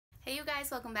Hey you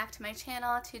guys, welcome back to my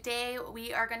channel. Today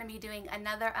we are going to be doing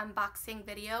another unboxing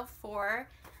video for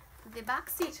the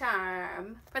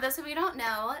Boxycharm. For those of you who don't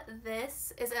know,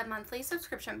 this is a monthly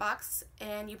subscription box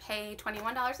and you pay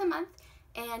 $21 a month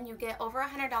and you get over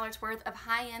 $100 worth of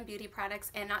high-end beauty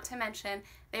products, and not to mention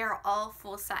they are all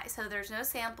full size. So there's no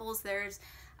samples, there's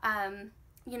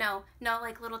you know, no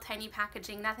like little tiny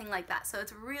packaging, nothing like that. So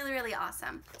it's really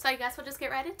awesome. So I guess we'll just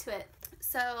get right into it.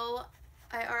 So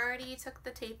I already took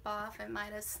the tape off. I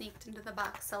might have sneaked into the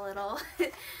box a little,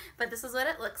 but this is what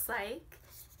it looks like.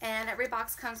 And every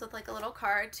box comes with like a little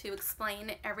card to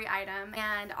explain every item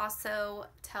and also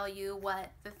tell you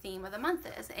what the theme of the month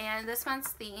is. And this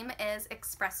month's theme is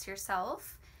Express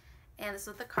Yourself. And this is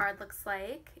what the card looks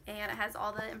like. And it has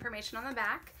all the information on the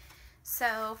back.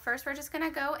 So first we're just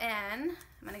gonna go in.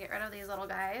 I'm gonna get rid of these little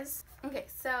guys. Okay,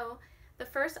 so the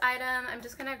first item, I'm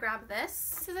just gonna grab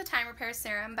this. This is a time repair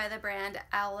serum by the brand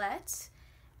Aloette.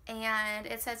 And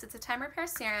it says it's a time repair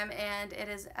serum and it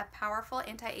is a powerful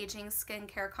anti-aging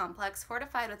skincare complex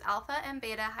fortified with alpha and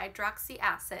beta hydroxy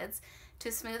acids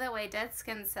to smooth away dead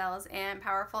skin cells and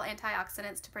powerful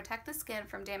antioxidants to protect the skin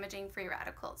from damaging free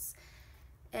radicals.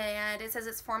 And it says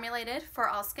it's formulated for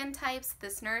all skin types.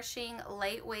 This nourishing,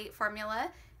 lightweight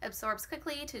formula absorbs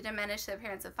quickly to diminish the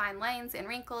appearance of fine lines and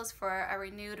wrinkles for a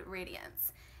renewed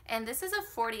radiance. And this is a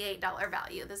 $48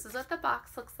 value. This is what the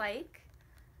box looks like.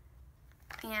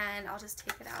 And I'll just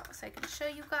take it out so I can show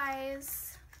you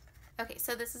guys. Okay,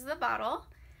 so this is the bottle.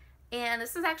 And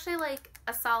this is actually like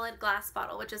a solid glass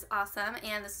bottle, which is awesome.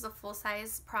 And this is a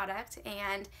full-size product.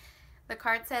 And the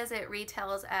card says it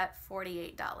retails at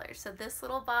 $48. So this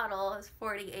little bottle is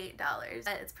 $48.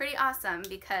 It's pretty awesome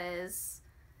because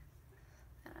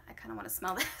I kind of want to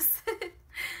smell this.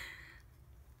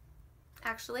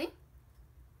 Actually,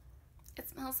 it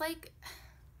smells like,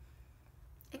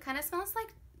 it kind of smells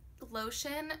like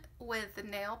lotion with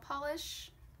nail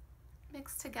polish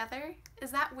mixed together.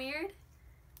 Is that weird?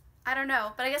 I don't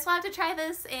know, but I guess we'll have to try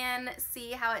this and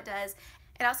see how it does.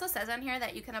 It also says on here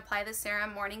that you can apply the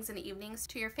serum mornings and evenings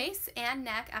to your face and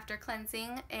neck after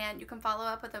cleansing, and you can follow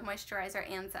up with a moisturizer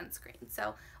and sunscreen.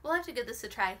 So we'll have to give this a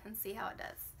try and see how it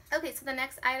does. Okay, so the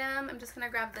next item, I'm just gonna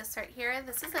grab this right here.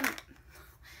 This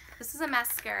is a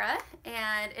mascara,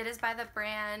 and it is by the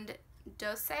brand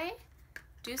Doucce,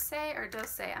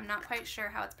 I'm not quite sure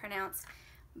how it's pronounced.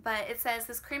 But it says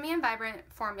this creamy and vibrant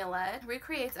formula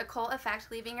recreates a kohl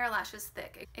effect, leaving your lashes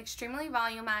thick, extremely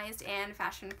volumized and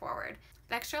fashion forward.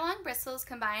 The extra long bristles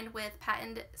combined with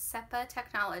patented SEPA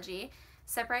technology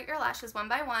separate your lashes one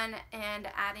by one and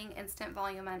adding instant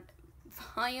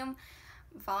volumization.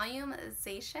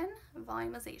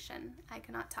 I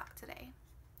cannot talk today.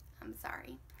 I'm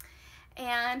sorry.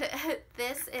 And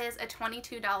this is a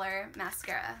 $22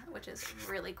 mascara, which is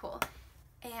really cool.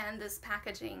 And this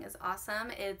packaging is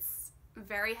awesome. It's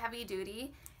very heavy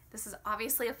duty. This is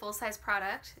obviously a full-size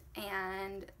product,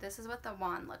 and this is what the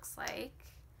wand looks like.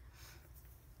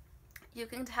 You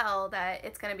can tell that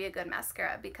it's going to be a good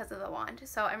mascara because of the wand.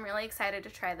 So I'm really excited to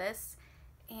try this,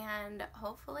 and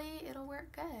hopefully it'll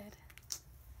work good.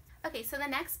 Okay, so the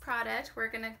next product we're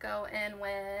going to go in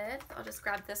with, I'll just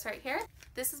grab this right here.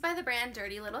 This is by the brand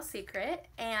Dirty Little Secret,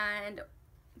 and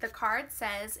the card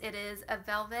says it is a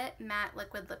velvet matte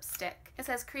liquid lipstick. It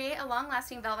says create a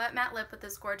long-lasting velvet matte lip with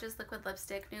this gorgeous liquid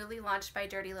lipstick newly launched by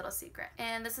Dirty Little Secret.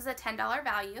 And this is a $10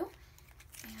 value.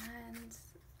 And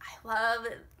I love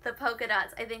the polka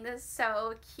dots. I think this is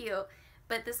so cute.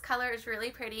 But this color is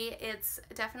really pretty. It's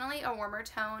definitely a warmer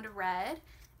toned red.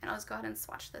 And I'll just go ahead and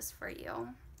swatch this for you.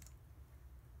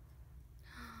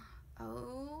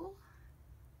 Oh.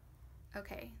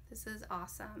 Okay, this is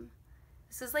awesome.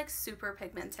 This is like super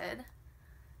pigmented.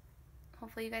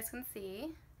 Hopefully you guys can see.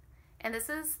 And this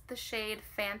is the shade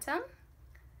Phantom.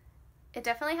 It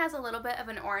definitely has a little bit of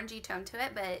an orangey tone to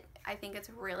it, but I think it's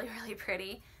really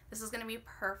pretty. This is gonna be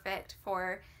perfect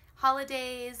for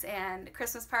holidays and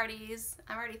Christmas parties.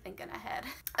 I'm already thinking ahead.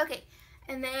 Okay,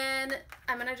 and then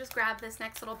I'm gonna just grab this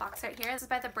next little box right here. This is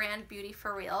by the brand Beauty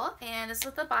For Real. And this is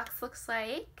what the box looks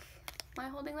like. Am I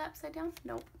holding that upside down?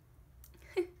 Nope.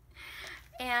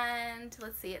 And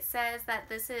let's see, it says that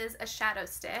this is a shadow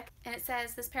stick, and it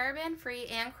says this paraben-free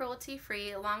and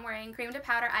cruelty-free long-wearing cream to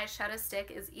powder eyeshadow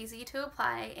stick is easy to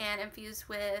apply and infused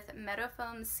with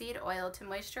meadowfoam seed oil to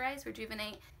moisturize,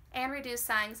 rejuvenate, and reduce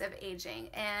signs of aging.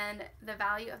 And the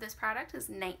value of this product is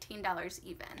 $19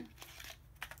 even.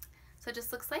 So it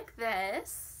just looks like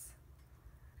this,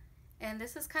 and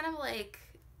this is kind of like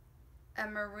a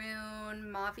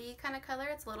maroon mauve-y kind of color.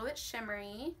 It's a little bit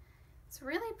shimmery. It's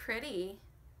really pretty.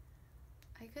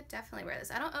 I could definitely wear this.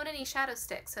 I don't own any shadow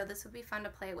sticks, so this would be fun to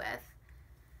play with.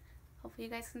 Hopefully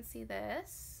you guys can see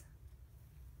this.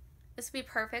 This would be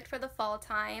perfect for the fall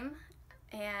time,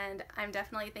 and I'm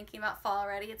definitely thinking about fall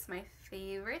already. It's my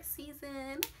favorite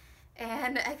season,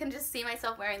 and I can just see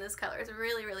myself wearing this color. It's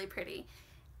really, really pretty.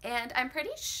 And I'm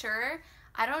pretty sure,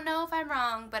 I don't know if I'm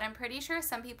wrong, but I'm pretty sure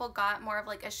some people got more of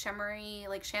like a shimmery,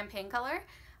 like champagne color.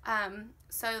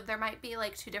 So there might be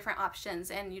like 2 different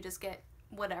options, and you just get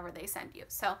whatever they send you.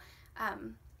 So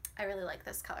I really like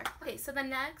this color. Okay, so the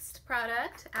next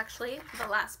product, actually the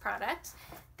last product,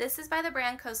 this is by the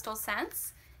brand Coastal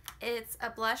Scents. It's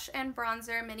a blush and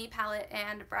bronzer mini palette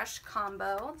and brush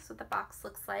combo. That's what the box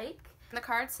looks like. The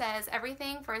card says,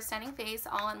 everything for a stunning face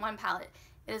all in one palette.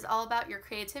 It is all about your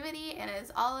creativity and it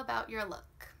is all about your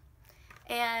look.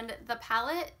 And the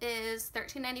palette is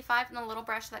 $13.95 and the little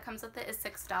brush that comes with it is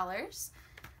 $6. So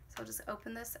I'll just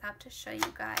open this up to show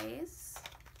you guys.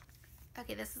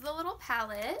 Okay, this is the little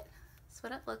palette. That's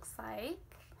what it looks like.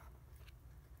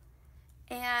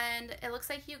 And it looks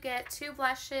like you get 2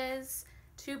 blushes,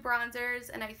 2 bronzers,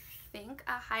 and I think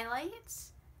a highlight.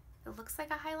 It looks like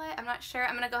a highlight. I'm not sure.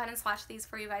 I'm going to go ahead and swatch these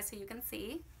for you guys so you can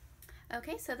see.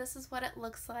 Okay, so this is what it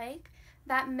looks like.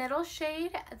 That middle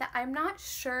shade, I'm not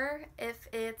sure if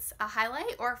it's a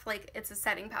highlight or if like it's a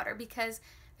setting powder, because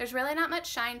there's really not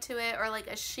much shine to it or like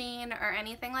a sheen or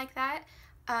anything like that.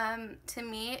 To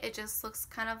me, it just looks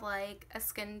kind of like a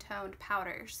skin-toned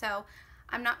powder. So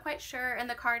I'm not quite sure, and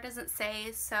the card doesn't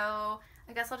say, so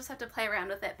I guess I'll just have to play around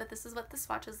with it. But this is what the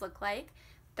swatches look like.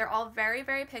 They're all very,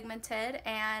 very pigmented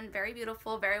and very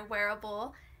beautiful, very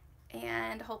wearable,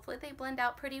 and hopefully they blend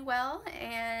out pretty well.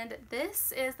 And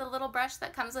this is the little brush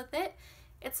that comes with it.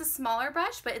 It's a smaller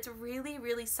brush, but it's really,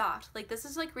 really soft. Like, this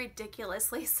is like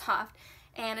ridiculously soft,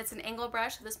 and it's an angle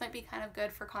brush, so this might be kind of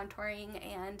good for contouring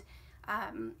and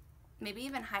maybe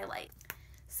even highlight.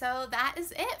 So that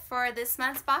is it for this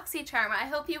month's Boxycharm. I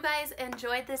hope you guys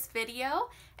enjoyed this video.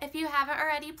 If you haven't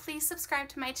already, please subscribe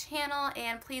to my channel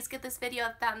and please give this video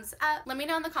a thumbs up. Let me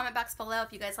know in the comment box below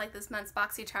if you guys like this month's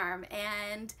Boxycharm,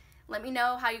 and let me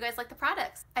know how you guys like the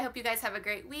products. I hope you guys have a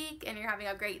great week and you're having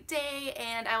a great day,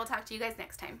 and I will talk to you guys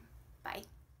next time. Bye.